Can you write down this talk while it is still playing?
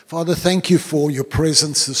Father, thank you for your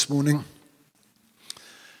presence this morning.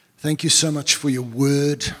 Thank you so much for your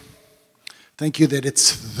word. Thank you that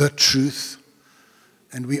it's the truth.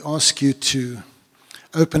 And we ask you to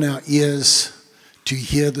open our ears to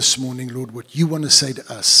hear this morning, Lord, what you want to say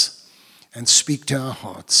to us and speak to our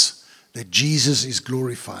hearts, that Jesus is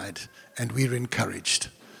glorified and we're encouraged.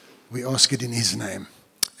 We ask it in his name.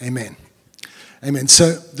 Amen. Amen.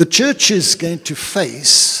 So the church is going to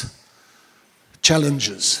face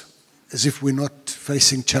challenges, as if we're not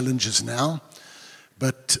facing challenges now.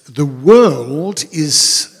 But the world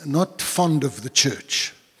is not fond of the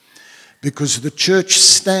church because the church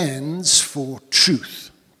stands for truth.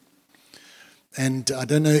 And I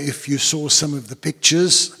don't know if you saw some of the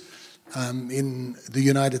pictures in the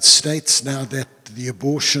United States now that the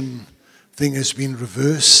abortion thing has been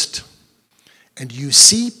reversed. And you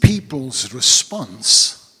see people's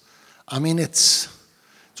response. I mean, it's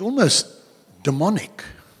almost demonic.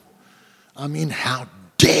 I mean, how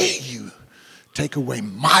dare you take away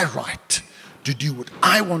my right to do what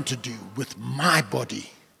I want to do with my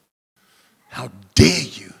body? How dare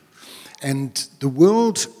you? And the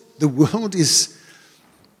world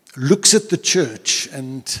looks at the church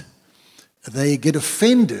and they get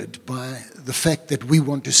offended by the fact that we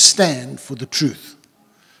want to stand for the truth.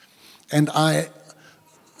 And I'm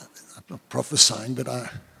not prophesying, but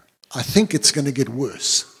I think it's going to get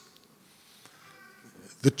worse.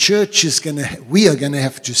 The church we are going to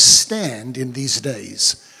have to stand in these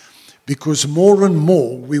days because more and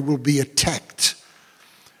more we will be attacked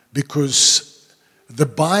because the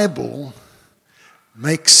Bible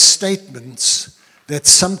makes statements that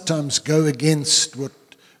sometimes go against what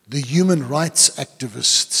the human rights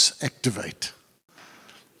activists activate.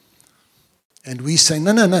 And we say,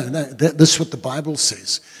 no, that's what the Bible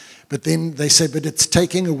says. But then they say, but it's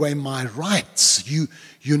taking away my rights.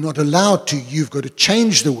 You're not allowed to. You've got to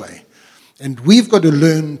change the way. And we've got to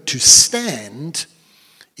learn to stand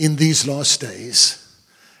in these last days,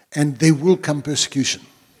 and there will come persecution.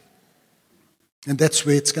 And that's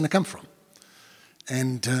where it's going to come from.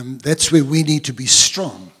 And that's where we need to be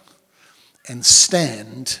strong and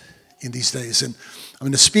stand in these days. And I'm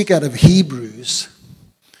going to speak out of Hebrews.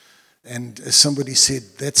 And as somebody said,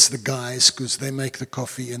 that's the guys because they make the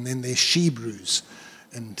coffee, and then there's she brews.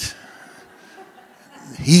 And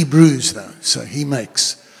he brews though, so he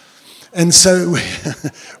makes. And so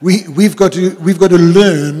we've got to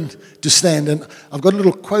learn to stand. And I've got a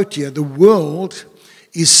little quote here. The world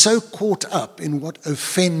is so caught up in what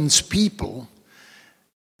offends people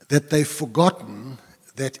that they've forgotten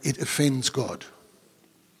that it offends God.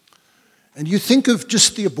 And you think of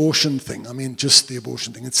just the abortion thing. I mean, just the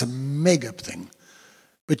abortion thing. It's a mega thing.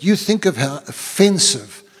 But you think of how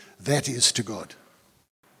offensive that is to God.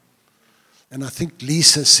 And I think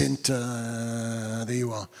Lisa sent, there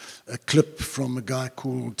you are, a clip from a guy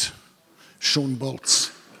called Sean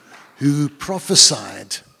Boltz, who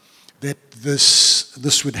prophesied that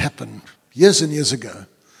this would happen years and years ago.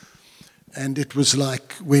 And it was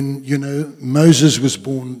like when, Moses was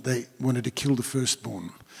born, they wanted to kill the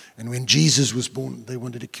firstborn. And when Jesus was born, they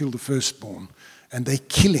wanted to kill the firstborn. And they're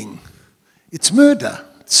killing. It's murder.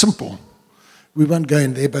 It's simple. We won't go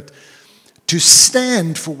in there. But to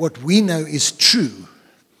stand for what we know is true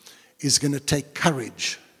is going to take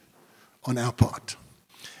courage on our part.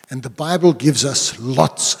 And the Bible gives us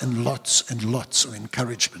lots and lots and lots of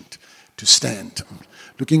encouragement to stand. I'm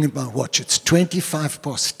looking at my watch. It's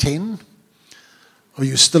 10:25. Are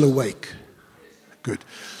you still awake? Good.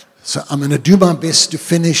 So I'm going to do my best to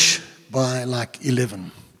finish by like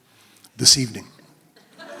 11 this evening.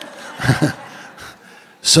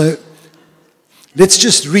 So let's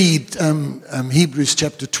just read Hebrews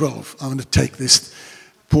chapter 12. I want to take this.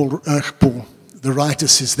 Paul, the writer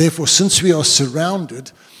says, therefore, since we are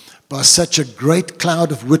surrounded by such a great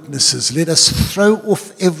cloud of witnesses, let us throw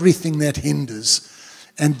off everything that hinders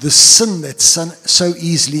and the sin that so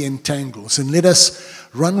easily entangles, and let us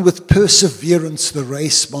run with perseverance the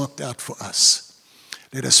race marked out for us.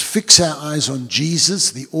 Let us fix our eyes on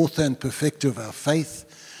Jesus, the author and perfecter of our faith,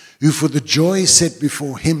 who for the joy set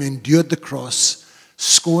before him endured the cross,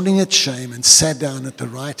 scorning its shame, and sat down at the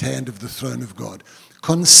right hand of the throne of God.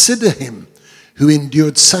 Consider him who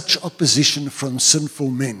endured such opposition from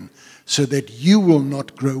sinful men, so that you will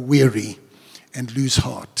not grow weary and lose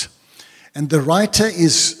heart. And the writer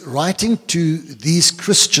is writing to these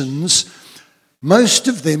Christians, most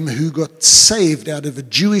of them who got saved out of a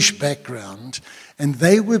Jewish background, and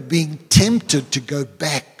they were being tempted to go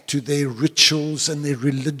back to their rituals and their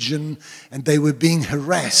religion, and they were being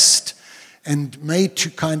harassed and made to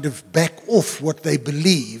kind of back off what they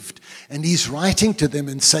believed. And he's writing to them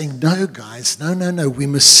and saying, no, guys, no, we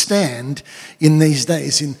must stand in these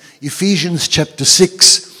days. In Ephesians chapter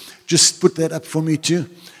 6, just put that up for me too.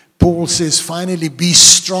 Paul says, finally, be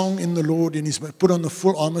strong in the Lord, and he's put on the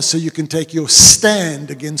full armor so you can take your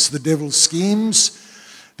stand against the devil's schemes.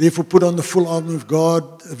 Therefore, put on the full armor of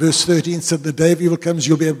God. Verse 13 said, the day of evil comes,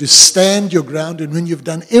 you'll be able to stand your ground, and when you've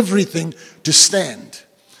done everything, to stand.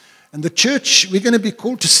 And the church, we're going to be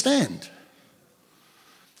called to stand.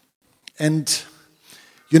 And,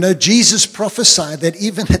 Jesus prophesied that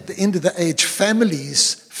even at the end of the age,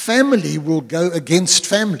 family will go against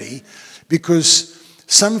family, because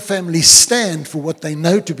some families stand for what they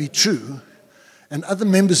know to be true, and other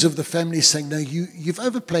members of the family saying, no, you've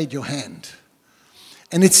overplayed your hand.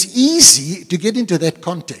 And it's easy to get into that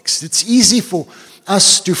context. It's easy for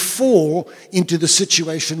us to fall into the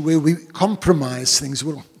situation where we compromise things.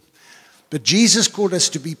 Well, but Jesus called us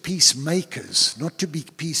to be peacemakers, not to be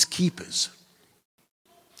peacekeepers.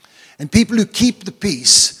 And people who keep the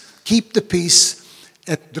peace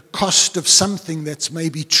at the cost of something that's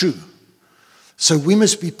maybe true. So we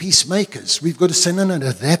must be peacemakers. We've got to say, no,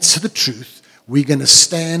 that's the truth. We're going to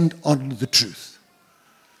stand on the truth.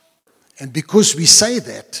 And because we say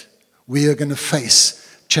that, we are going to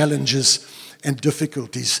face challenges and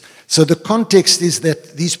difficulties. So the context is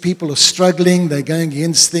that these people are struggling, they're going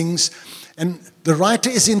against things, and the writer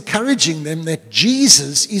is encouraging them that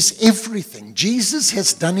Jesus is everything. Jesus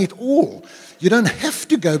has done it all. You don't have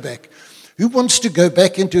to go back. Who wants to go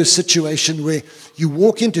back into a situation where you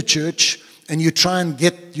walk into church and you try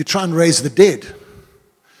and raise the dead?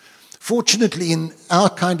 Fortunately, in our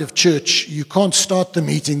kind of church, you can't start the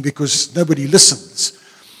meeting because nobody listens.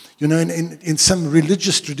 In some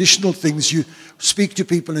religious traditional things, you speak to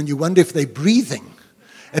people and you wonder if they're breathing.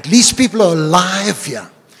 At least people are alive here.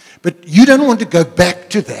 But you don't want to go back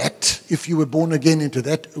to that if you were born again into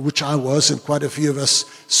that, which I was, and quite a few of us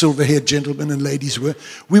silver-haired gentlemen and ladies were.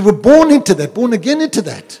 We were born into that, born again into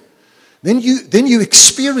that. Then you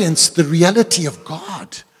experience the reality of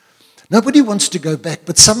God. Nobody wants to go back,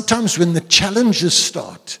 but sometimes when the challenges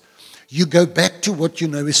start, you go back to what you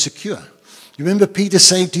know is secure. You remember Peter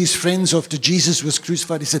saying to his friends after Jesus was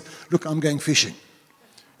crucified, he said, look, I'm going fishing.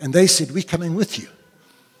 And they said, we're coming with you.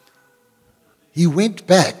 He went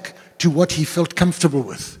back to what he felt comfortable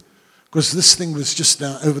with, because this thing was just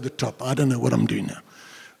now over the top. I don't know what I'm doing now.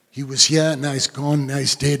 He was here, now he's gone, now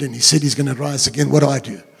he's dead, and he said he's going to rise again. What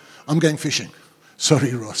do? I'm going fishing.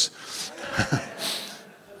 Sorry, Ross.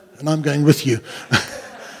 And I'm going with you.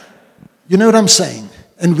 You know what I'm saying?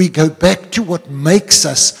 And we go back to what makes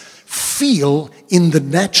us feel in the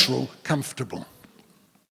natural comfortable.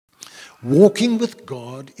 Walking with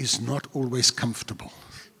God is not always comfortable.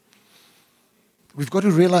 We've got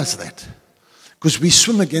to realize that, because we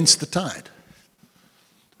swim against the tide.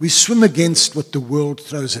 We swim against what the world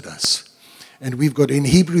throws at us. And we've got in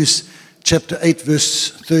Hebrews chapter 8,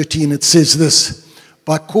 verse 13, it says this,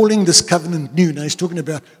 by calling this covenant new, now he's talking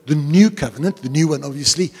about the new covenant, the new one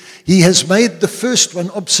obviously, he has made the first one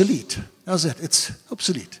obsolete. How's that? It's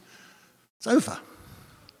obsolete. It's over.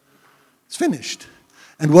 It's finished.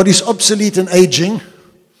 And what is obsolete and aging,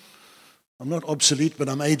 I'm not obsolete, but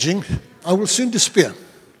I'm aging, I will soon despair.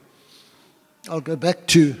 I'll go back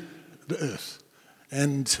to the earth,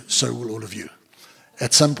 and so will all of you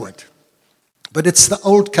at some point. But it's the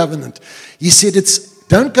old covenant. He said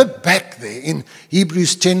don't go back there. In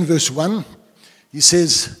Hebrews 10 verse 1, he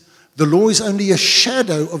says, the law is only a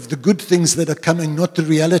shadow of the good things that are coming, not the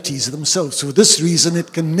realities themselves. For this reason,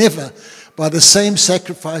 it can never, by the same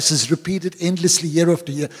sacrifices repeated endlessly year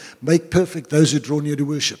after year, make perfect those who draw near to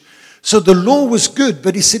worship. So the law was good,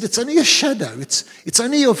 but he said it's only a shadow. It's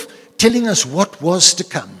only of telling us what was to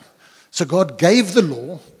come. So God gave the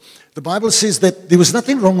law. The Bible says that there was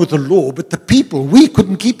nothing wrong with the law, but the people, we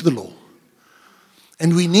couldn't keep the law.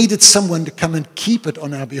 And we needed someone to come and keep it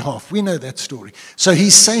on our behalf. We know that story. So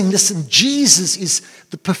he's saying, listen, Jesus is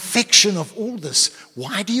the perfection of all this.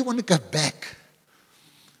 Why do you want to go back?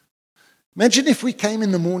 Imagine if we came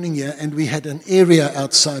in the morning here and we had an area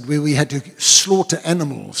outside where we had to slaughter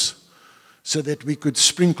animals so that we could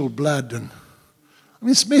sprinkle blood.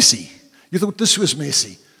 It's messy. You thought this was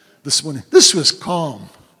messy this morning. This was calm.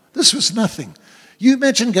 This was nothing. You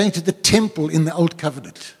imagine going to the temple in the Old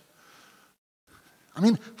Covenant.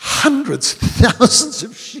 Hundreds, thousands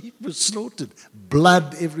of sheep were slaughtered.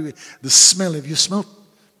 Blood everywhere. The smell. Have you smelled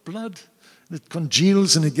blood? It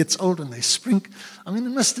congeals and it gets old and they sprinkle. It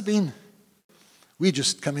must have been. We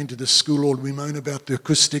just come into the school hall, we moan about the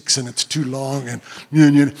acoustics and it's too long,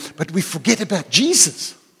 but we forget about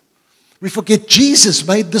Jesus. We forget Jesus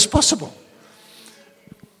made this possible.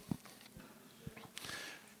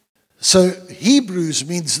 So Hebrews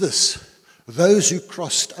means this, those who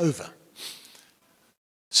crossed over.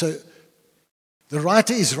 So the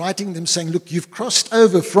writer is writing them saying, look, you've crossed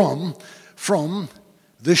over from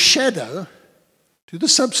the shadow to the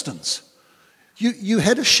substance. You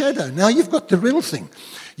had a shadow. Now you've got the real thing.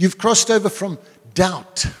 You've crossed over from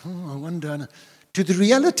doubt, I wonder, to the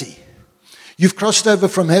reality. You've crossed over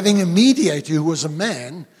from having a mediator who was a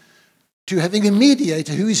man to having a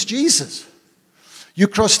mediator who is Jesus. You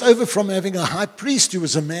crossed over from having a high priest who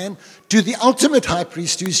was a man to the ultimate high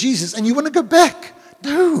priest who is Jesus. And you want to go back?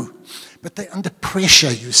 No. But they're under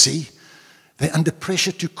pressure, you see. They're under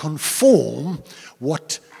pressure to conform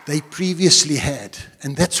what they previously had.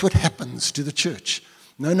 And that's what happens to the church.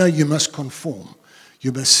 No, you must conform.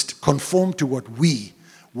 You must conform to what we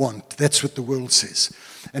want. That's what the world says.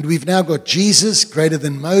 And we've now got Jesus greater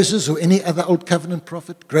than Moses or any other Old Covenant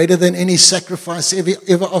prophet, greater than any sacrifice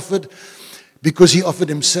ever offered, because he offered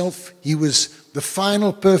himself. He was the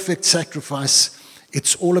final perfect sacrifice.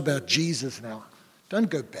 It's all about Jesus now. Don't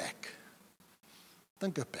go back.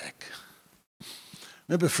 Don't go back.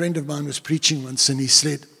 Remember, a friend of mine was preaching once, and he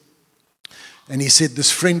said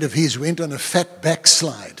this friend of his went on a fat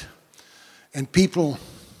backslide, and people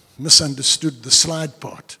misunderstood the slide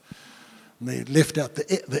part. And they left out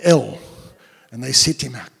the L, and they said to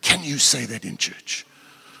him, can you say that in church?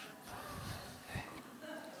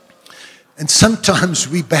 And sometimes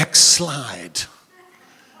we backslide.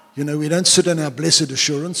 You know, we don't sit on our blessed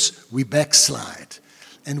assurance, we backslide.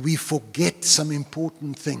 And we forget some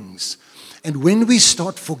important things. And when we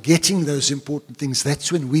start forgetting those important things,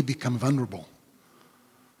 that's when we become vulnerable.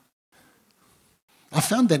 I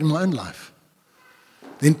found that in my own life.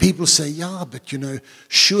 Then people say, yeah, but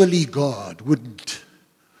surely God wouldn't.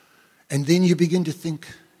 And then you begin to think,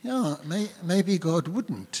 yeah, maybe God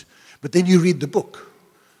wouldn't. But then you read the book,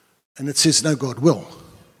 and it says, no, God will.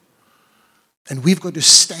 And we've got to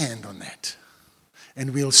stand on that.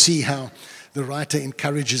 And we'll see how the writer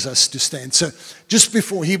encourages us to stand. So just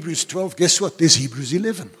before Hebrews 12, guess what? There's Hebrews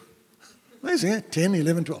 11. Amazing, eh? 10,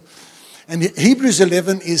 11, 12. And Hebrews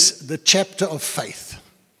 11 is the chapter of faith.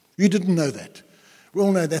 You didn't know that. We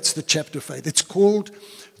all know that's the chapter of faith. It's called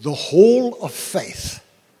the Hall of Faith.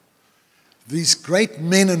 These great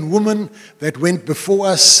men and women that went before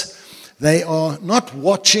us, they are not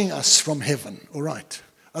watching us from heaven, all right?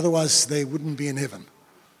 Otherwise, they wouldn't be in heaven.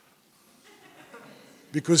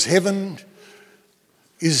 Because heaven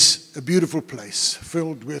is a beautiful place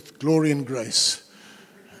filled with glory and grace.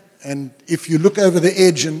 And if you look over the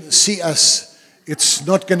edge and see us, it's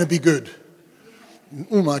not going to be good.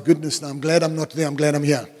 Oh my goodness, now I'm glad I'm not there, I'm glad I'm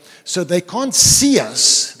here. So they can't see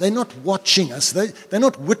us, they're not watching us, they're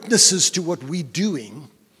not witnesses to what we're doing.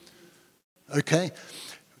 Okay?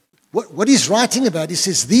 What he's writing about, he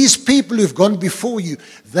says, these people who've gone before you,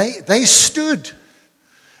 they stood.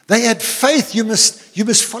 They had faith. You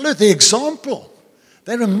must follow their example.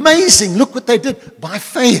 They're amazing. Look what they did. By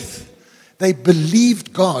faith. They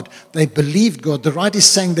believed God. They believed God. The writer is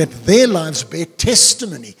saying that their lives bear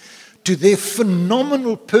testimony to their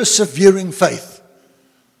phenomenal persevering faith.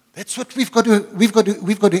 That's what we've got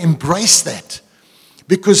to embrace that.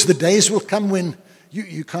 Because the days will come when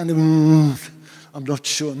you kind of, I'm not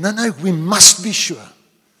sure. No, we must be sure.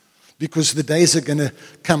 Because the days are going to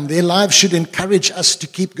come. Their lives should encourage us to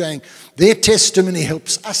keep going. Their testimony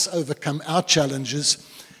helps us overcome our challenges.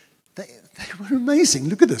 They were amazing.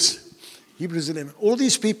 Look at this. Hebrews 11. All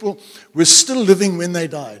these people were still living when they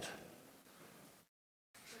died.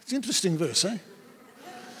 It's an interesting verse, eh?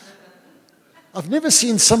 I've never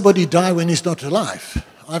seen somebody die when he's not alive.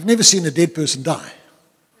 I've never seen a dead person die.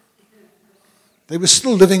 They were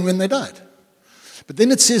still living when they died. But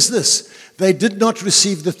then it says this, they did not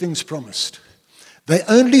receive the things promised. They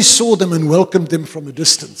only saw them and welcomed them from a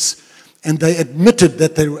distance. And they admitted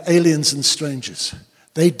that they were aliens and strangers.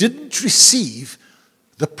 They didn't receive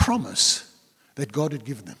the promise that God had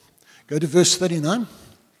given them. Go to verse 39.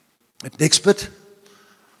 That next bit.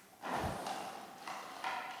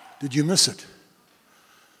 Did you miss it?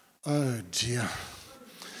 Oh dear.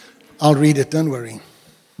 I'll read it, don't worry.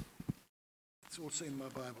 It's also in my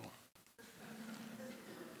Bible.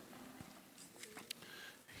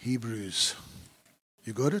 Hebrews.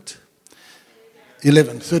 You got it?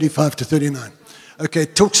 11, 35 to 39. Okay,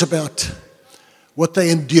 it talks about what they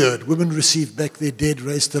endured. Women received back their dead,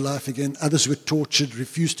 raised to life again. Others were tortured,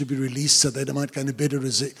 refused to be released so they might go into better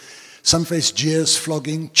resist. Some faced jeers,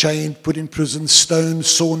 flogging, chained, put in prison, stoned,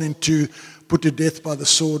 sawn in two, put to death by the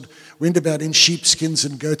sword, went about in sheepskins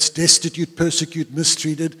and goats, destitute, persecuted,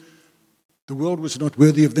 mistreated. The world was not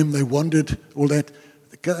worthy of them. They wandered, all that.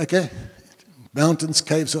 Okay, mountains,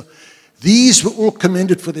 caves. These were all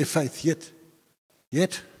commended for their faith,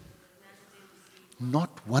 yet,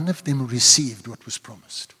 not one of them received what was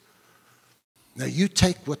promised. Now you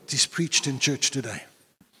take what is preached in church today.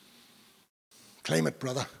 Claim it,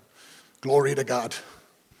 brother. Glory to God.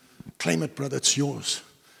 Claim it, brother. It's yours.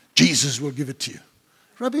 Jesus will give it to you.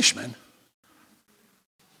 Rubbish, man.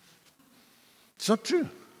 It's not true.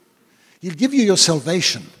 He'll give you your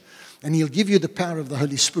salvation, and He'll give you the power of the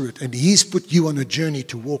Holy Spirit, and He's put you on a journey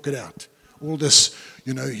to walk it out. All this,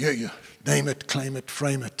 you name it, claim it,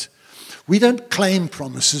 frame it. We don't claim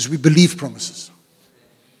promises, we believe promises.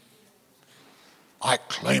 I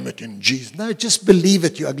claim it in Jesus. No, just believe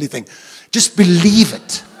it, you ugly thing. Just believe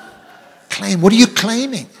it. Claim. What are you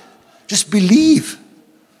claiming? Just believe.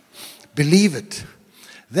 Believe it.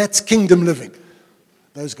 That's kingdom living.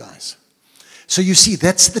 Those guys. So you see,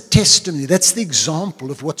 that's the testimony. That's the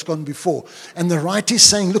example of what's gone before. And the writer is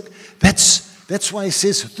saying, look, that's why he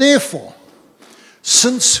says, therefore,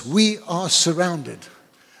 since we are surrounded.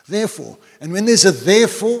 Therefore. And when there's a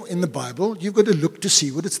therefore in the Bible, you've got to look to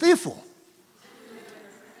see what it's there for.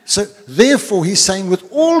 So therefore, he's saying,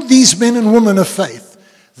 with all these men and women of faith,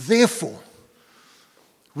 therefore,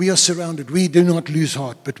 we are surrounded. We do not lose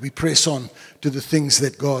heart, but we press on to the things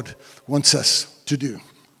that God wants us to do.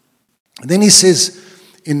 And then he says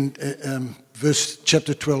in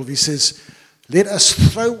chapter 12, he says, let us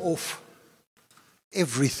throw off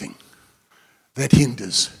everything that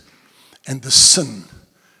hinders and the sin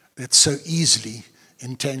that so easily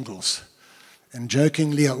entangles. And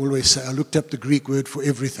jokingly, I always say, I looked up the Greek word for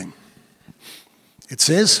everything. It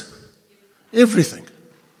says, everything.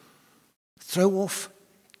 Throw off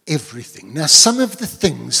everything. Now, some of the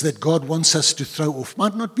things that God wants us to throw off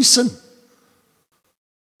might not be sin.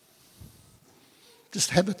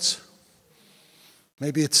 Just habits.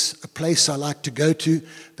 Maybe it's a place I like to go to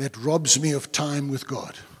that robs me of time with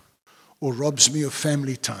God, or robs me of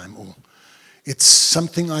family time, or it's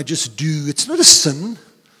something I just do. It's not a sin,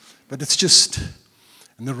 but it's just,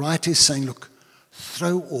 and the writer is saying, look,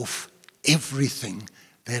 throw off everything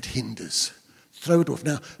that hinders. Throw it off.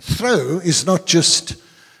 Now, throw is not just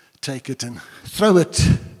take it and throw it.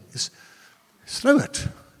 Throw it.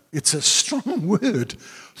 It's a strong word.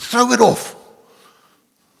 Throw it off.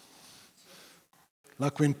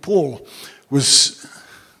 Like when Paul was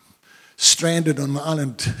stranded on the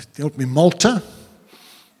island, help me, Malta.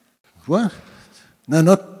 What? No,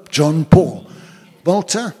 not John, Paul.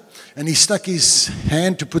 Malta. And he stuck his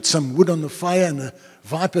hand to put some wood on the fire, and a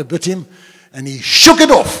viper bit him, and he shook it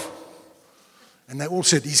off. And they all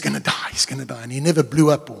said, he's going to die, he's going to die. And he never blew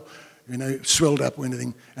up or, swelled up or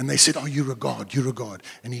anything. And they said, oh, you're a God, you're a God.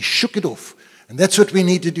 And he shook it off. And that's what we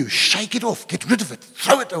need to do. Shake it off, get rid of it,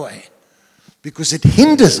 throw it away. Because it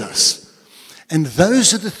hinders us. And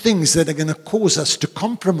those are the things that are going to cause us to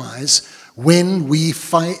compromise when we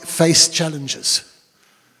face challenges.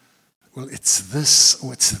 Well, it's this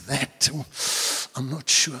or it's that. Or, I'm not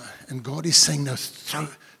sure. And God is saying, no,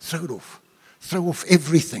 throw it off. Throw off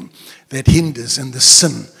everything that hinders and the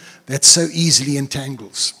sin that so easily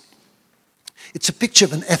entangles. It's a picture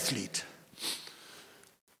of an athlete.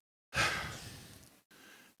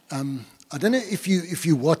 I don't know if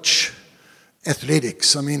you watch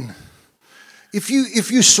athletics. I mean, if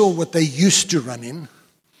you saw what they used to run in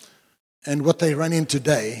and what they run in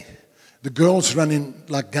today, the girls run in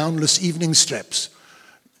like gownless evening straps.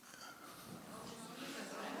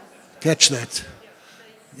 Catch that.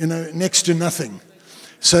 Next to nothing.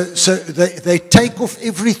 So they take off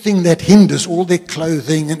everything that hinders, all their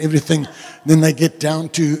clothing and everything. Then they get down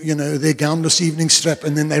to, their gownless evening strap,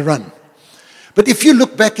 and then they run. But if you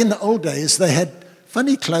look back in the old days, they had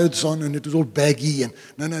funny clothes on, and it was all baggy. And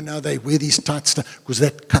no, they wear these tight stuff because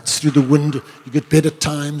that cuts through the wind. You get better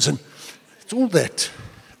times, and it's all that.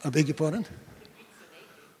 I beg your pardon?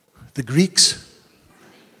 The Greeks?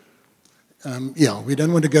 We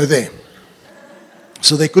don't want to go there.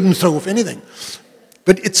 So they couldn't throw off anything.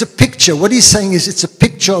 But it's a picture. What he's saying is it's a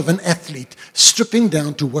picture of an athlete stripping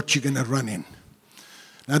down to what you're going to run in.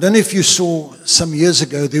 Now, I don't know if you saw some years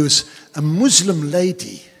ago, there was a Muslim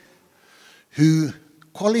lady who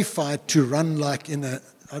qualified to run like in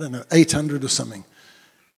 800 or something.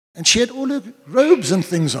 And she had all her robes and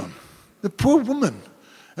things on. The poor woman.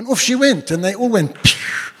 And off she went, and they all went, pew!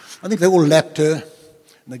 I think they all lapped her,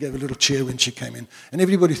 and they gave a little cheer when she came in. And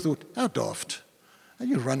everybody thought, how daft. How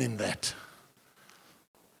you run in that?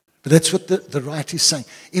 But that's what the writer is saying.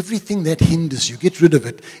 Everything that hinders you, get rid of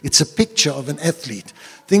it. It's a picture of an athlete.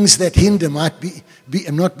 Things that hinder might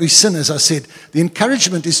not be sin, as I said. The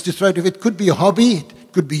encouragement is to throw it. It could be a hobby,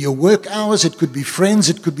 it could be your work hours, it could be friends,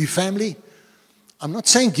 it could be family. I'm not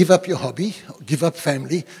saying give up your hobby, give up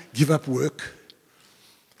family, give up work.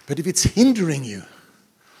 But if it's hindering you,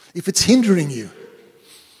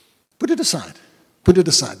 put it aside. Put it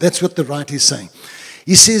aside. That's what the writer is saying.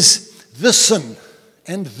 He says, this sin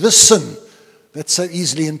and this sin that so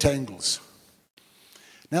easily entangles.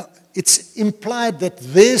 Now, it's implied that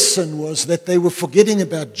their sin was that they were forgetting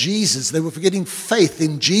about Jesus. They were forgetting faith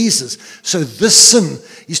in Jesus. So this sin,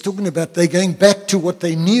 he's talking about they're going back to what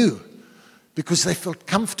they knew because they felt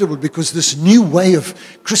comfortable, because this new way of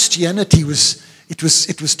Christianity was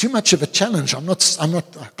too much of a challenge.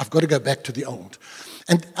 I've got to go back to the old.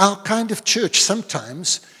 And our kind of church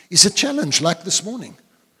sometimes is a challenge, like this morning.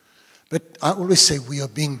 But I always say we are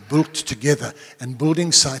being built together, and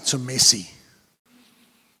building sites are messy.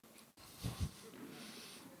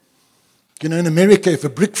 You know, in America, if a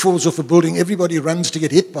brick falls off a building, everybody runs to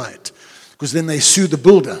get hit by it, because then they sue the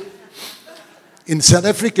builder. In South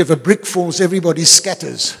Africa, if a brick falls, everybody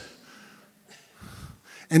scatters.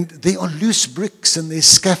 And there are loose bricks and there's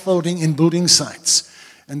scaffolding in building sites.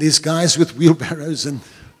 And there's guys with wheelbarrows, and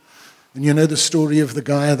you know the story of the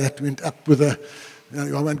guy that went up with a...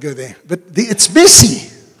 No, I won't go there. But it's messy.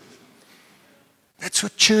 That's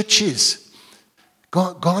what church is.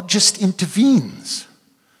 God just intervenes.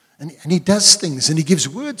 And he does things, and he gives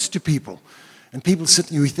words to people. And people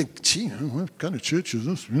sit and we think, gee, what kind of church is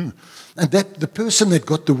this? And that the person that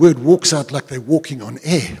got the word walks out like they're walking on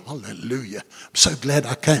air. Hallelujah. I'm so glad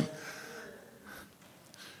I came.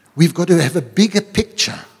 We've got to have a bigger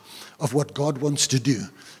picture of what God wants to do.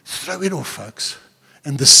 Throw it off, folks.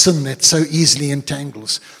 And the sin that so easily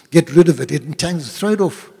entangles. Get rid of it. It entangles. Throw it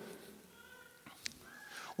off.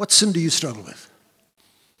 What sin do you struggle with?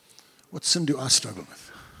 What sin do I struggle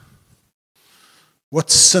with? What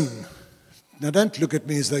sin? Now, don't look at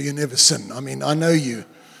me as though you never sin. I mean, I know you.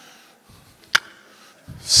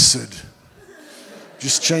 Sid.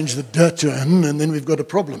 Just change the dirt to him, and then we've got a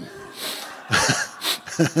problem.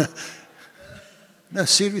 No,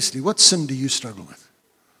 seriously, what sin do you struggle with?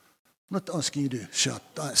 I'm not asking you to shout,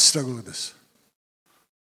 I struggle with this.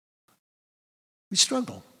 We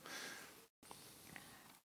struggle.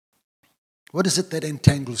 What is it that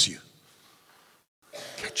entangles you?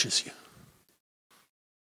 Catches you?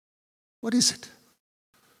 What is it?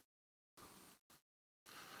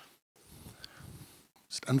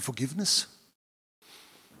 Is it unforgiveness?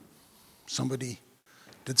 Somebody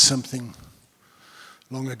did something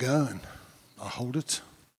long ago and I hold it.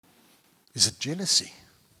 Is it jealousy?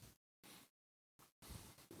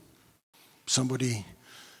 Somebody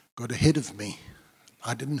got ahead of me.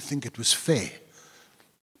 I didn't think it was fair.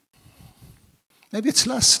 Maybe it's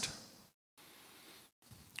lust.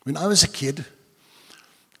 When I was a kid,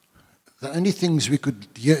 the only things we could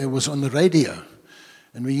hear was on the radio.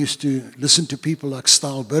 And we used to listen to people like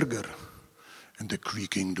Stahlberger and the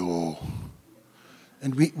creaking door.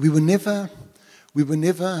 And we were never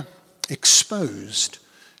exposed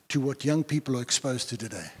to what young people are exposed to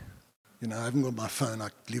today. You know, I haven't got my phone, I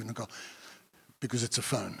leave it in the car. Because it's a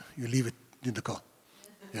phone. You leave it in the car.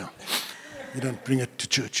 Yeah. You don't bring it to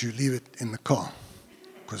church, you leave it in the car.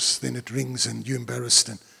 Because then it rings and you're embarrassed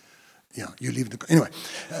and you leave it in the car. Anyway.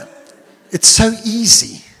 It's so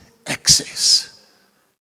easy access.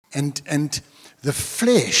 And the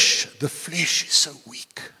flesh is so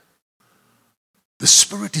weak. The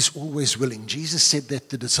spirit is always willing. Jesus said that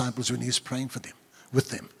to the disciples when he was praying with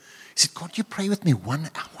them. He said, can't you pray with me 1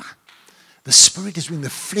 hour? The spirit is willing. The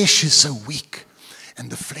flesh is so weak. And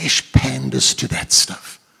the flesh panders to that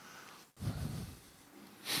stuff.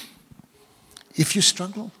 If you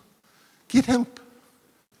struggle, get help.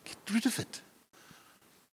 Get rid of it.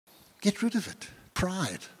 Get rid of it.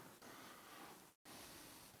 Pride.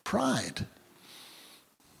 Pride.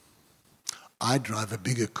 I drive a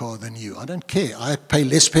bigger car than you. I don't care. I pay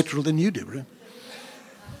less petrol than you do, right?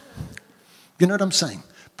 You know what I'm saying?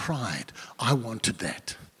 Pride. I wanted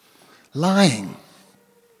that. Lying.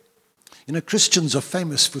 You know, Christians are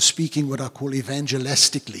famous for speaking what I call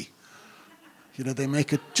evangelistically. You know, they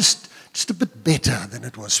make it just a bit better than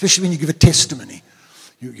it was, especially when you give a testimony.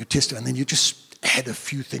 Your testimony, and then you just add a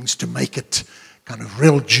few things to make it kind of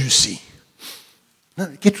real juicy. No,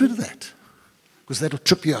 get rid of that, because that'll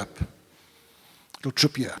trip you up. It'll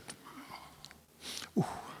trip you up. Ooh,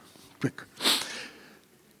 quick.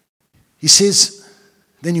 He says,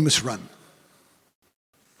 then you must run.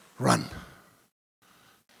 Run.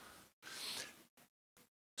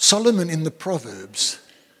 Solomon in the Proverbs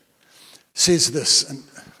says this, and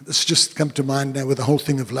this just come to mind now with the whole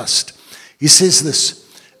thing of lust. He says this,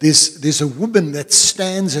 there's a woman that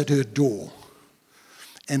stands at her door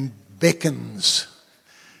and beckons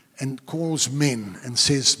and calls men and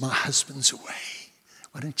says, my husband's away.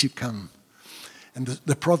 Why don't you come? And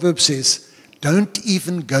the proverb says, don't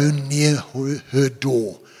even go near her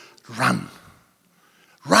door. Run.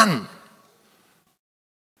 Run.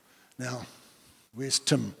 Now, where's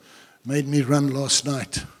Tim? Made me run last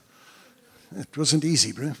night. It wasn't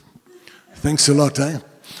easy, bro. Thanks a lot, eh?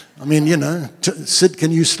 I mean, Sid,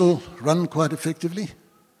 can you still run quite effectively?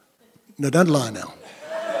 No, don't lie now.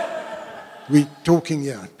 We're talking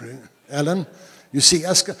here, bro. Alan, you see,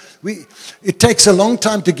 it takes a long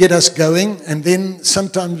time to get us going, and then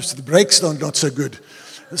sometimes the brakes are not so good.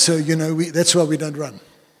 So, that's why we don't run.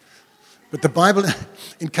 But the Bible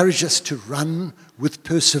encourages us to run with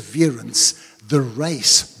perseverance the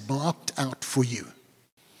race marked out for you.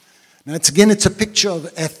 Now, it's a picture of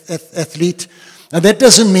an athlete. Now, that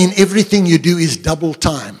doesn't mean everything you do is double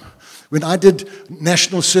time. When I did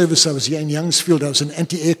national service, I was here in Youngsfield, I was in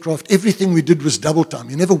anti-aircraft. Everything we did was double time.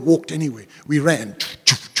 You never walked anywhere. We ran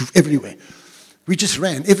everywhere. We just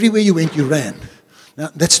ran. Everywhere you went, you ran. Now,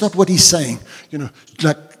 that's not what he's saying. The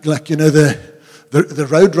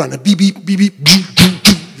road runner, beep, beep, beep, beep,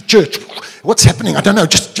 the church. What's happening? I don't know.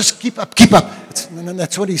 Just keep up. No,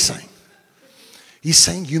 that's what he's saying. He's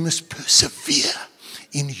saying you must persevere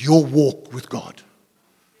in your walk with God.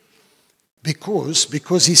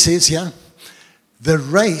 Because he says here, the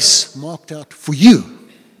race marked out for you.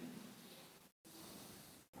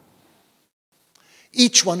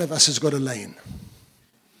 Each one of us has got a lane.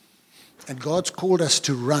 And God's called us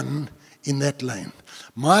to run in that lane.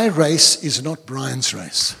 My race is not Brian's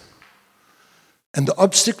race. And the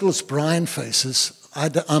obstacles Brian faces,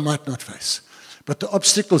 I might not face. But the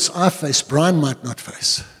obstacles I face, Brian might not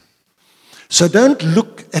face. So don't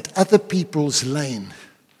look at other people's lane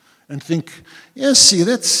and think, yeah, see,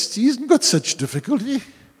 he hasn't got such difficulty.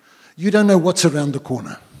 You don't know what's around the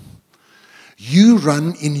corner. You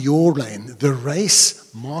run in your lane, the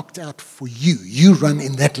race marked out for you. You run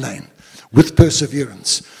in that lane with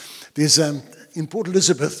perseverance. There's in Port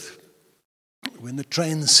Elizabeth, when the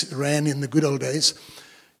trains ran in the good old days,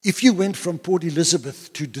 if you went from Port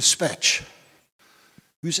Elizabeth to Dispatch,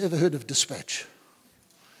 who's ever heard of Dispatch?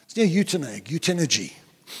 It's near Utenergy.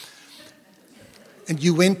 And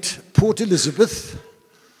you went Port Elizabeth,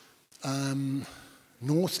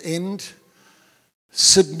 North End,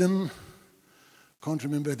 Sydenham, can't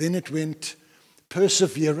remember. Then it went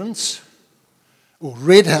Perseverance, or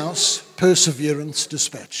Red House, Perseverance,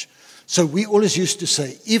 Dispatch. So we always used to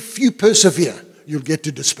say, if you persevere, you'll get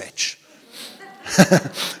to Dispatch.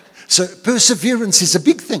 So perseverance is a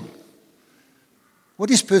big thing.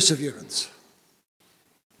 What is perseverance?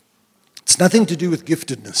 It's nothing to do with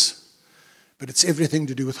giftedness, but it's everything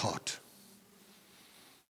to do with heart.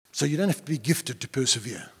 So you don't have to be gifted to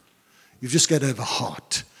persevere. You've just got to have a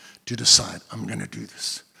heart to decide, I'm going to do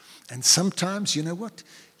this. And sometimes, you know what?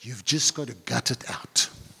 You've just got to gut it out.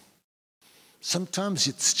 Sometimes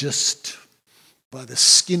it's just by the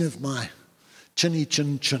skin of my chinny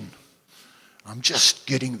chin chin. I'm just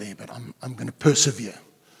getting there, but I'm going to persevere.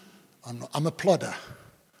 I'm a plodder.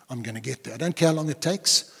 I'm going to get there. I don't care how long it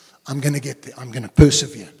takes. I'm going to get there. I'm going to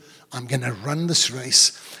persevere. I'm going to run this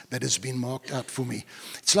race that has been marked out for me.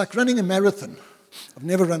 It's like running a marathon. I've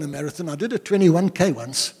never run a marathon. I did a 21K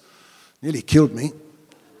once. Nearly killed me.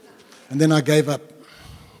 And then I gave up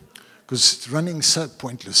because running's so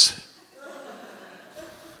pointless.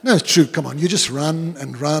 No, it's true. Come on. You just run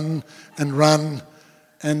and run and run,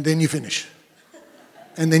 and then you finish.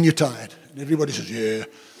 And then you're tired. And everybody says, yeah.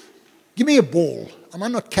 Give me a ball. I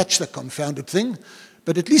might not catch the confounded thing,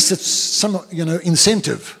 but at least it's some,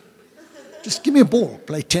 incentive. Just give me a ball.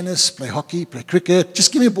 Play tennis, play hockey, play cricket.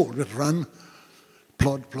 Just give me a ball. Just run.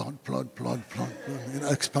 Plod, plod, plod, plod, plod.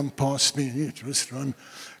 Come past me. Just run.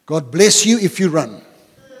 God bless you if you run.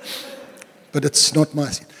 But it's not my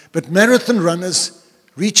thing. But marathon runners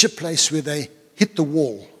reach a place where they hit the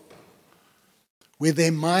wall, where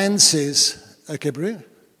their mind says, okay, bro,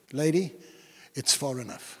 lady, it's far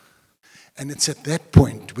enough. And it's at that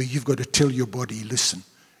point where you've got to tell your body, listen,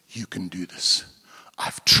 you can do this.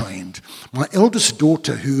 I've trained. My eldest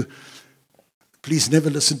daughter, who, please never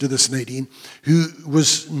listen to this, Nadine, who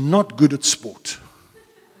was not good at sport,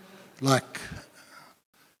 like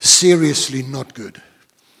seriously not good,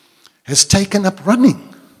 has taken up running.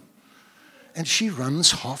 And she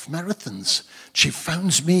runs half marathons. She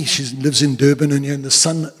phones me. She lives in Durban, and the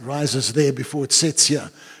sun rises there before it sets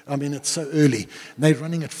here. I mean, it's so early. And they're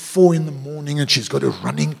running at 4 a.m, and she's got a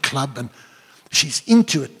running club, and she's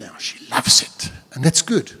into it now. She loves it, and that's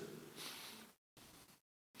good.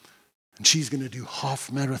 And she's going to do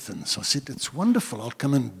half marathons. I said, it's wonderful. I'll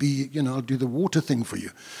come and I'll do the water thing for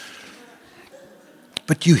you.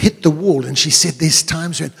 But you hit the wall, and she said there's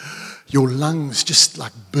times when your lungs just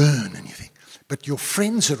like burn and you think, but your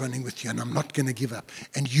friends are running with you and I'm not going to give up.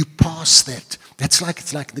 And you pass that. It's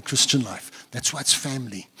like the Christian life. That's why it's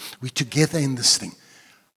family. We're together in this thing.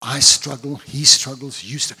 I struggle, he struggles,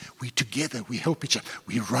 we together, we help each other.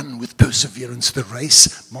 We run with perseverance the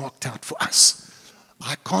race marked out for us.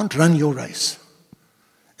 I can't run your race,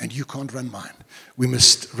 and you can't run mine. We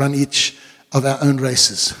must run each of our own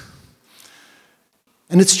races.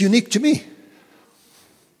 And it's unique to me.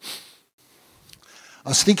 I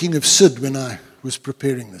was thinking of Sid when I was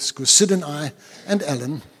preparing this, because Sid and I and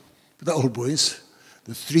Alan, the old boys,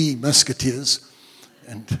 the three musketeers,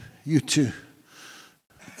 and you too.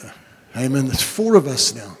 Hey man, there's 4 of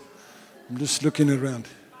us now. I'm just looking around.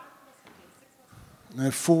 No,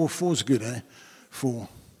 4's good, eh? 4.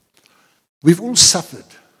 We've all suffered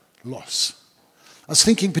loss. I was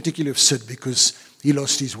thinking particularly of Sid because he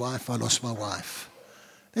lost his wife, I lost my wife.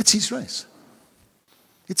 That's his race.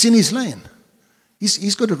 It's in his lane.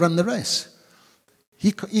 He's got to run the race.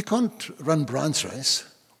 He can't run Brian's race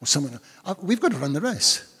or someone else. We've got to run the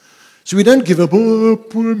race. So we don't give up, oh,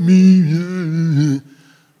 poor me.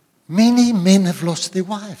 Many men have lost their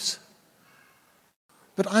wives.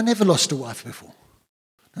 But I never lost a wife before.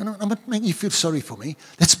 No, I'm not making you feel sorry for me.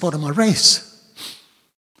 That's part of my race.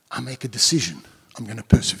 I make a decision. I'm going to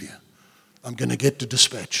persevere. I'm going to get to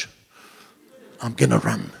dispatch. I'm going to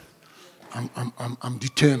run. I'm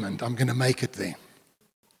determined. I'm going to make it there.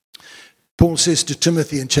 Paul says to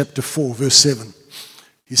Timothy in chapter 4, verse 7,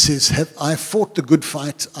 he says, I fought the good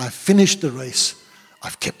fight. I've finished the race.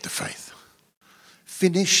 I've kept the faith.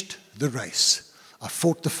 Finished the race. I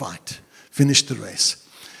fought the fight. Finished the race.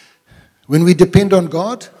 When we depend on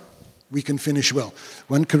God, we can finish well.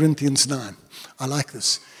 1 Corinthians 9. I like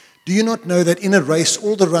this. Do you not know that in a race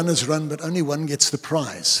all the runners run, but only one gets the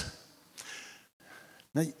prize?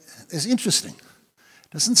 Now, it's interesting.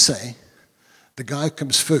 It doesn't say the guy who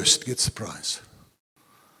comes first gets the prize.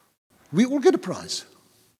 We all get a prize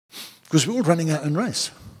because we're all running our own race.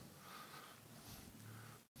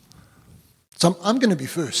 So I'm going to be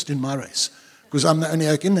first in my race because I'm the only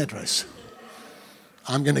oak in that race.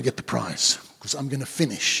 I'm going to get the prize because I'm going to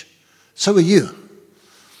finish. So are you.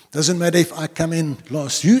 Doesn't matter if I come in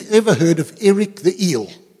last. You ever heard of Eric the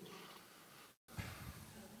eel?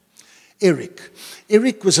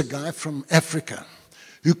 Eric was a guy from Africa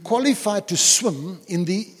who qualified to swim in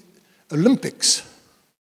the Olympics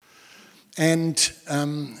and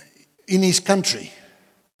in his country.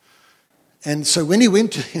 And so when he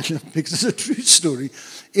went to the Olympics, this is a true story,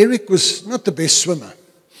 Eric was not the best swimmer.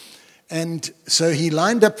 And so he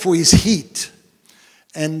lined up for his heat.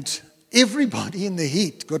 And everybody in the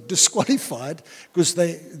heat got disqualified because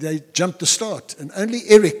they jumped the start. And only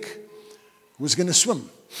Eric was going to swim.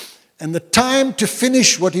 And the time to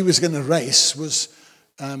finish what he was going to race was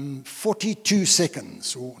 42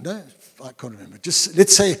 seconds. Or no, I can't remember. Just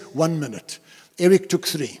let's say 1 minute. Eric took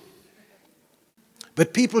 3.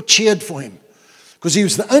 But people cheered for him because he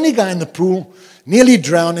was the only guy in the pool, nearly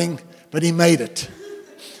drowning, but he made it.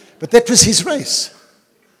 But that was his race.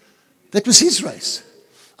 That was his race.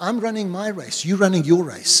 I'm running my race. You're running your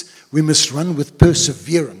race. We must run with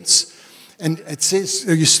perseverance. And it says,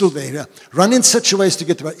 you're still there, yeah? Run in such a way as to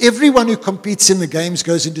get to it. Everyone who competes in the games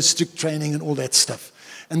goes into strict training and all that stuff.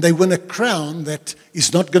 And they win a crown that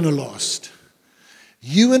is not going to last.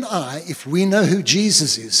 You and I, if we know who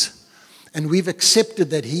Jesus is, and we've accepted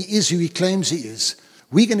that he is who he claims he is,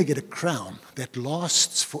 we're going to get a crown that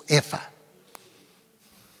lasts forever.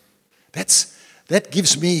 That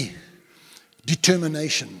gives me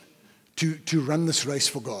determination to run this race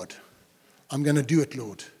for God. I'm going to do it,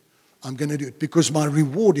 Lord. I'm going to do it because my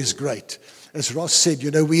reward is great. As Ross said,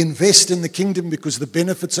 we invest in the kingdom because the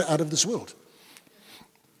benefits are out of this world.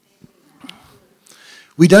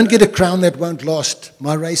 We don't get a crown that won't last.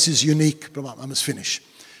 My race is unique, but I must finish.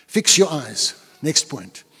 Fix your eyes. Next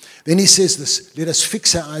point. Then he says this, let us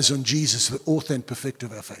fix our eyes on Jesus, the author and perfecter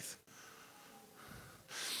of our faith.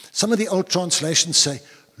 Some of the old translations say,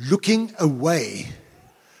 looking away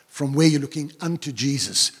from where you're looking unto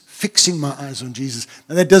Jesus, fixing my eyes on Jesus.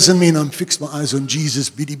 Now that doesn't mean I'm fixed my eyes on Jesus,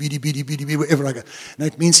 biddy, wherever I go. No,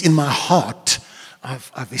 it means in my heart,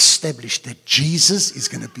 I've established that Jesus is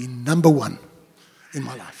going to be number one in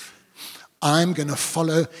my life. I'm going to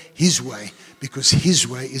follow his way because his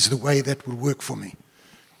way is the way that will work for me.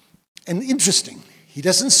 And interesting, he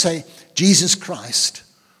doesn't say Jesus Christ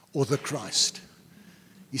or the Christ.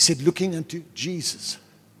 He said looking unto Jesus.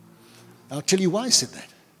 I'll tell you why he said that.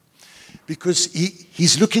 Because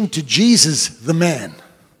he's looking to Jesus, the man.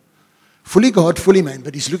 Fully God, fully man,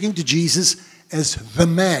 but he's looking to Jesus as the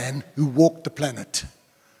man who walked the planet.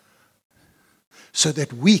 so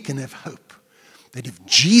that we can have hope. That if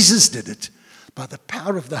Jesus did it by the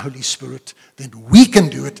power of the Holy Spirit, then we can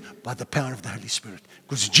do it by the power of the Holy Spirit.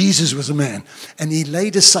 Because Jesus was a man, and he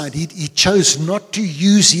laid aside, he chose not to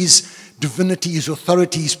use his divinity, his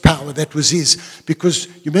authority, his power that was his. Because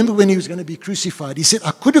you remember when he was going to be crucified, he said,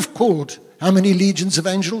 I could have called how many legions of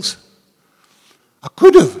angels? I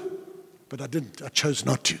could have, but I didn't. I chose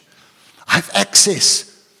not to. I have access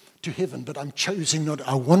to heaven, but I'm choosing not.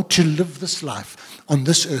 I want to live this life on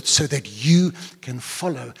this earth so that you can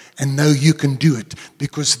follow and know you can do it.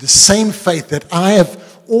 Because the same faith that I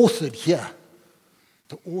have authored here,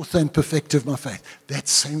 the author and perfecter of my faith, that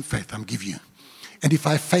same faith I'm giving you. And if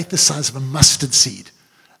I have faith the size of a mustard seed,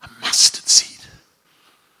 have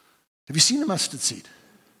you seen a mustard seed?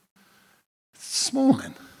 It's small,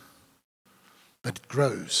 man, but it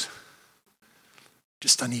grows.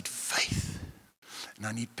 Just I need faith. And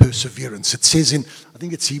I need perseverance. It says in, I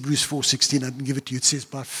think it's Hebrews 4:16, I didn't give it to you. It says,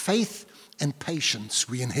 by faith and patience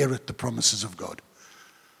we inherit the promises of God.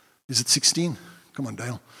 Is it 16? Come on,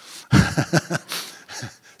 Dale.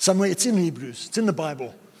 Somewhere, it's in Hebrews. It's in the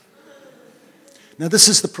Bible. Now, this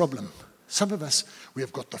is the problem. Some of us, we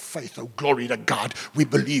have got the faith. Oh, glory to God. We're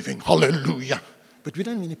believing. Hallelujah. But we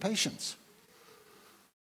don't have any patience.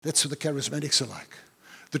 That's what the charismatics are like.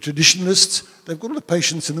 The traditionalists, they've got all the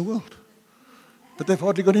patience in the world. But they've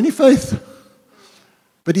hardly got any faith.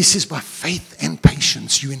 But he says, by faith and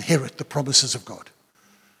patience, you inherit the promises of God.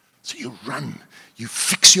 So you run, you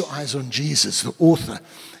fix your eyes on Jesus, the author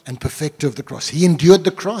and perfecter of the cross. He endured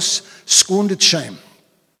the cross, scorned its shame.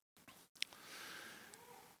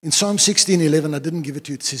 In Psalm 16:11, I didn't give it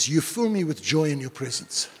to you, it says, you fill me with joy in your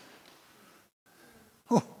presence.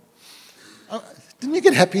 Oh, didn't you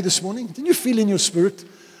get happy this morning? Didn't you feel in your spirit?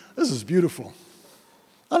 This is beautiful.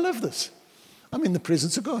 I love this. I'm in the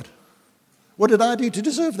presence of God. What did I do to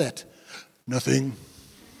deserve that? Nothing.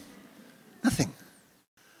 Nothing.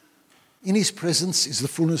 In his presence is the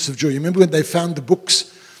fullness of joy. You remember when they found the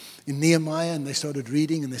books in Nehemiah and they started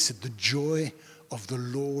reading and they said, the joy of the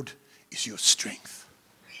Lord is your strength.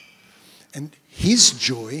 And his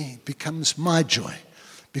joy becomes my joy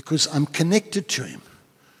because I'm connected to him.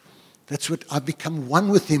 That's what I become one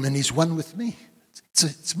with him and he's one with me.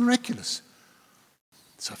 It's miraculous.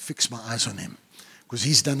 So I fix my eyes on him because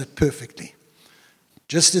he's done it perfectly.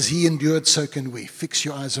 Just as he endured, so can we. Fix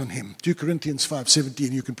your eyes on him. 2 Corinthians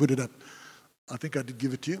 5:17, you can put it up. I think I did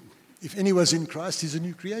give it to you. If anyone's in Christ, he's a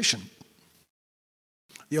new creation.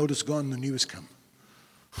 The old is gone, the new has come.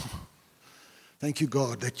 Thank you,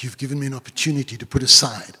 God, that you've given me an opportunity to put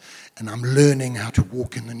aside, and I'm learning how to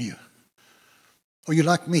walk in the new. Or you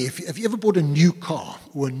like me, have you ever bought a new car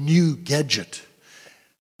or a new gadget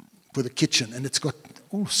for the kitchen, and it's got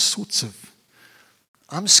all sorts of...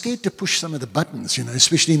 I'm scared to push some of the buttons,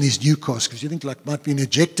 especially in these new cars, because you think like might be an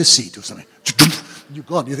ejector seat or something.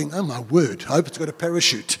 You think, oh my word, I hope it's got a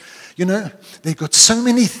parachute. They've got so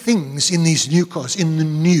many things in these new cars, in the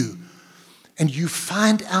new. And you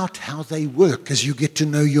find out how they work as you get to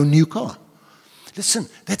know your new car. Listen,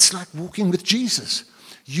 that's like walking with Jesus.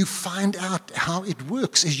 You find out how it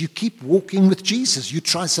works as you keep walking with Jesus. You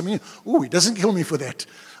try something. Oh, he doesn't kill me for that.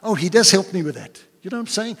 Oh, he does help me with that. You know what I'm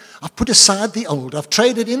saying? I've put aside the old. I've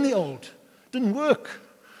traded in the old. Didn't work.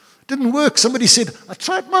 Somebody said, I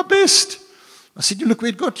tried my best. I said, you look where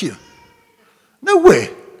it got you. Nowhere.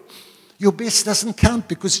 Your best doesn't count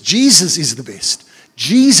because Jesus is the best.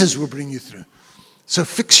 Jesus will bring you through. So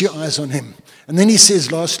fix your eyes on him. And then he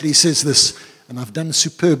says, lastly, he says this, and I've done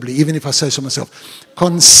superbly, even if I say so myself,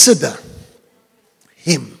 consider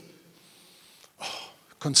him. Oh,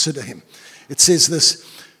 consider him. It says this,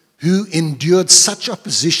 who endured such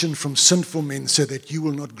opposition from sinful men so that you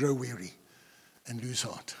will not grow weary and lose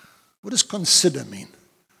heart. What does consider mean?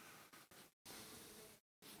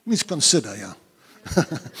 It means consider, yeah.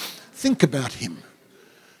 Think about him.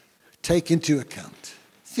 Take into account.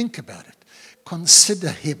 Think about it. Consider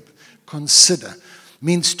him. Consider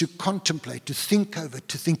means to contemplate, to think over,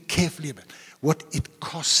 to think carefully about what it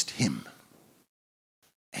cost him.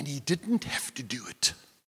 And he didn't have to do it.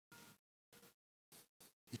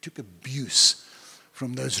 He took abuse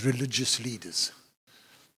from those religious leaders,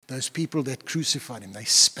 those people that crucified him. They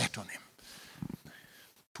spat on him,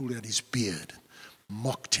 pulled out his beard,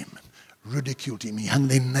 mocked him, ridiculed him. He hung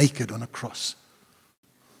there naked on a cross.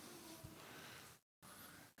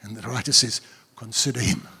 And the writer says, consider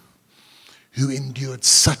him who endured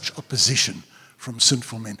such opposition from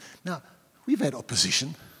sinful men. Now, we've had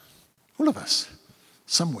opposition, all of us,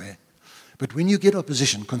 somewhere. But when you get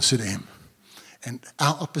opposition, consider him. And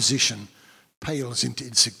our opposition pales into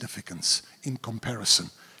insignificance in comparison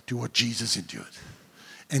to what Jesus endured.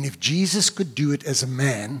 And if Jesus could do it as a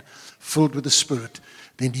man filled with the Spirit,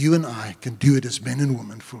 then you and I can do it as men and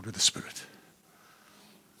women filled with the Spirit.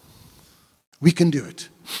 We can do it.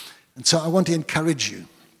 And so I want to encourage you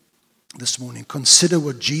this morning. Consider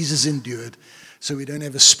what Jesus endured so we don't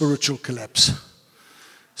have a spiritual collapse.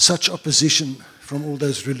 Such opposition from all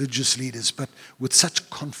those religious leaders, but with such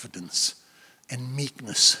confidence and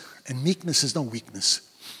meekness. And meekness is not weakness.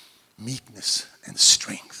 Meekness and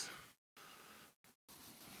strength.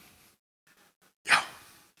 Yeah.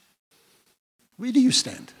 Where do you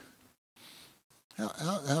stand?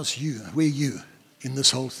 How's you? Where are you in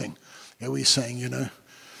this whole thing? Yeah, we're saying, you know,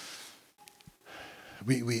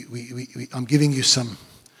 I'm giving you some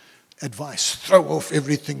advice. Throw off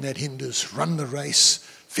everything that hinders. Run the race.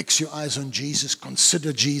 Fix your eyes on Jesus.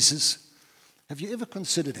 Consider Jesus. Have you ever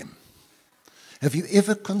considered him? Have you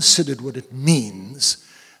ever considered what it means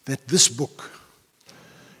that this book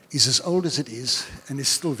is as old as it is and is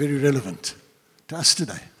still very relevant to us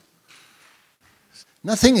today?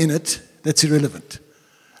 Nothing in it that's irrelevant.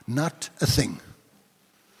 Not a thing.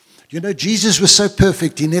 You know, Jesus was so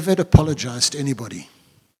perfect, he never apologized to anybody.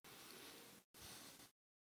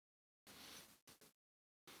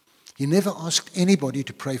 He never asked anybody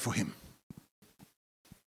to pray for him.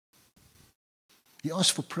 He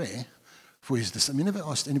asked for prayer for his disciples. He never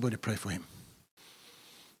asked anybody to pray for him.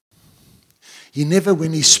 He never,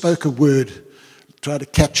 when he spoke a word, tried to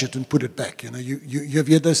catch it and put it back. You know, you have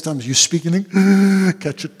heard those times you speak and think,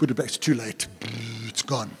 catch it, put it back. It's too late. It's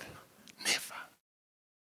gone. Never.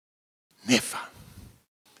 Never.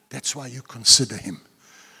 That's why you consider him.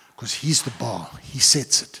 Because he's the bar. He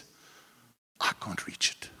sets it. I can't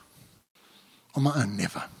reach it. On my own,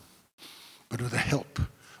 never. But with the help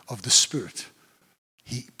of the Spirit,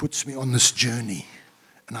 he puts me on this journey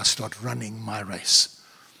and I start running my race.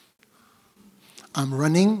 I'm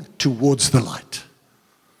running towards the light.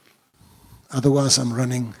 Otherwise, I'm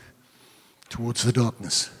running towards the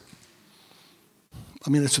darkness. I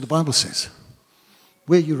mean, that's what the Bible says.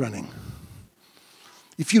 Where are you running?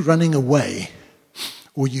 If you're running away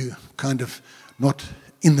or you kind of not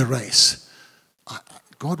in the race,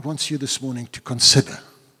 God wants you this morning to consider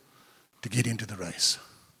to get into the race.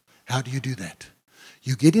 How do you do that?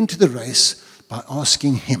 You get into the race by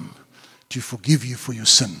asking him to forgive you for your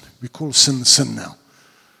sin. We call sin sin now.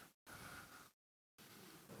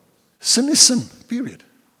 Sin is sin, period.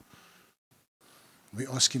 We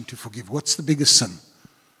ask him to forgive. What's the biggest sin?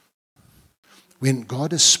 When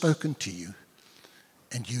God has spoken to you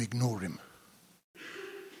and you ignore him.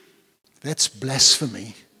 That's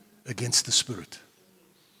blasphemy against the Spirit.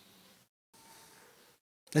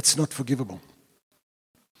 That's not forgivable.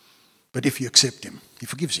 But if you accept him, he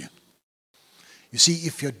forgives you. You see,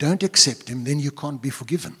 if you don't accept him, then you can't be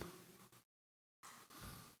forgiven.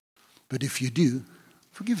 But if you do,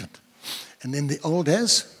 forgive it. And then the old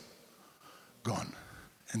has gone.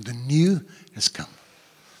 And the new has come.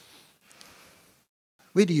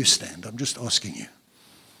 Where do you stand? I'm just asking you.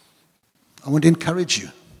 I want to encourage you.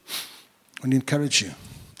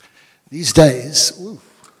 These days,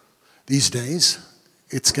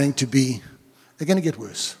 it's going to be, they're going to get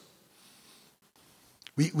worse.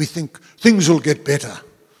 We think things will get better.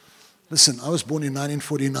 Listen, I was born in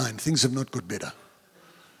 1949. Things have not got better.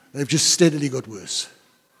 They've just steadily got worse.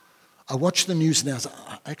 I watch the news now.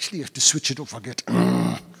 I actually have to switch it off. I get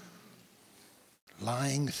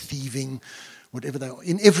lying, thieving, whatever they are.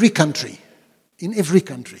 In every country.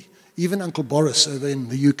 Even Uncle Boris over in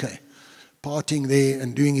the UK, partying there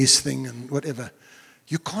and doing his thing and whatever.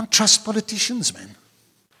 You can't trust politicians, man.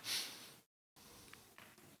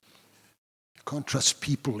 Can't trust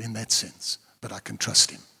people in that sense, but I can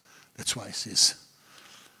trust him. That's why he says,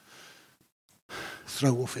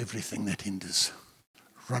 throw off everything that hinders.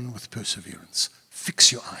 Run with perseverance. Fix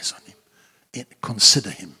your eyes on him. And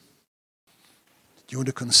consider him. Do you want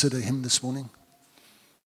to consider him this morning?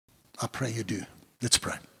 I pray you do. Let's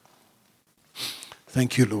pray.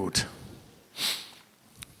 Thank you, Lord.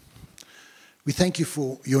 We thank you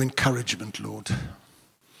for your encouragement, Lord.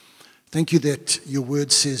 Thank you that your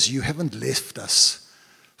word says you haven't left us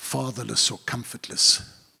fatherless or comfortless.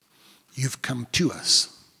 You've come to us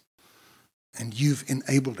and you've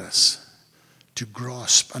enabled us to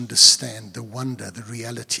grasp, understand the wonder, the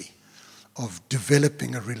reality of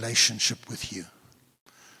developing a relationship with you.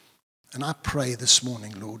 And I pray this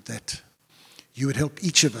morning, Lord, that you would help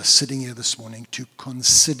each of us sitting here this morning to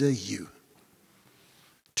consider you,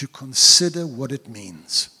 to consider what it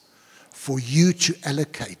means for you to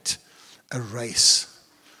allocate a race,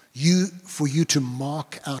 for you to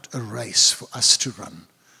mark out a race for us to run,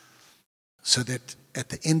 so that at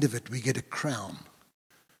the end of it we get a crown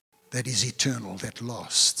that is eternal, that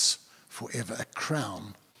lasts forever, a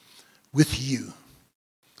crown with you,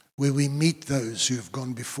 where we meet those who have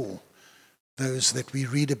gone before, those that we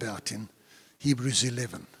read about in Hebrews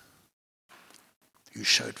 11, who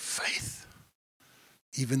showed faith,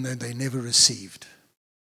 even though they never received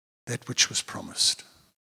that which was promised.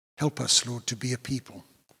 Help us, Lord, to be a people.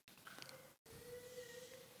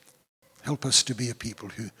 Help us to be a people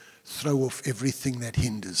who throw off everything that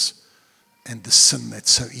hinders and the sin that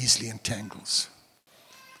so easily entangles.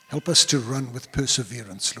 Help us to run with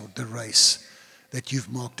perseverance, Lord, the race that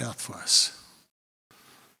you've marked out for us.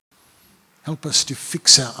 Help us to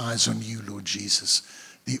fix our eyes on you, Lord Jesus,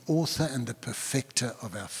 the author and the perfecter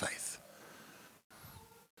of our faith,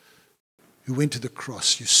 who went to the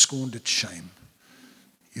cross. You scorned its shame.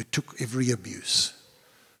 You took every abuse.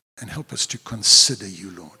 And help us to consider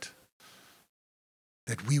you, Lord,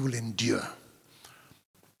 that we will endure.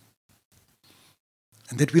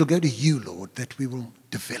 And that we'll go to you, Lord, that we will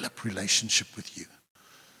develop relationship with you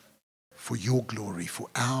for your glory, for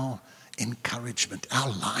our encouragement,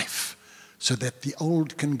 our life, so that the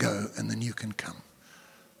old can go and the new can come.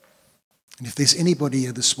 And if there's anybody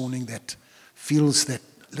here this morning that feels that,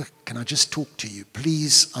 look, can I just talk to you?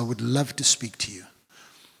 Please, I would love to speak to you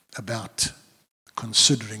about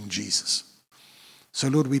considering Jesus. So,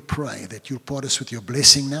 Lord, we pray that you'll part us with your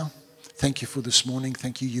blessing now. Thank you for this morning.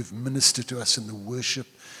 Thank you. You've ministered to us in the worship,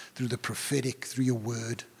 through the prophetic, through your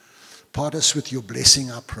word. Part us with your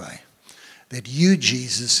blessing, I pray, that you,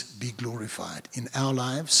 Jesus, be glorified in our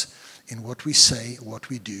lives, in what we say, what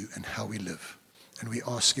we do, and how we live. And we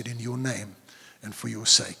ask it in your name and for your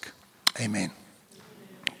sake. Amen.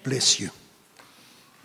 Bless you.